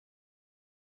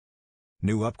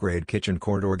New upgrade kitchen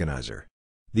cord organizer.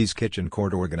 These kitchen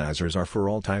cord organizers are for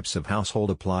all types of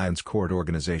household appliance cord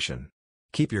organization.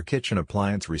 Keep your kitchen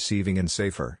appliance receiving and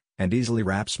safer, and easily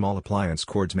wrap small appliance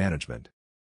cords management.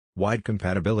 Wide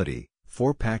compatibility,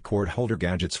 4-pack cord holder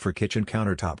gadgets for kitchen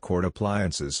countertop cord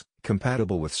appliances,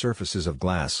 compatible with surfaces of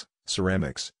glass,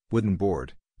 ceramics, wooden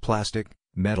board, plastic,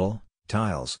 metal,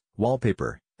 tiles,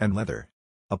 wallpaper, and leather.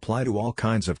 Apply to all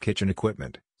kinds of kitchen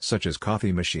equipment, such as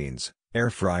coffee machines,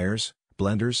 air fryers,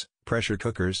 blenders, pressure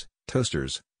cookers,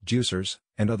 toasters, juicers,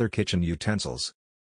 and other kitchen utensils.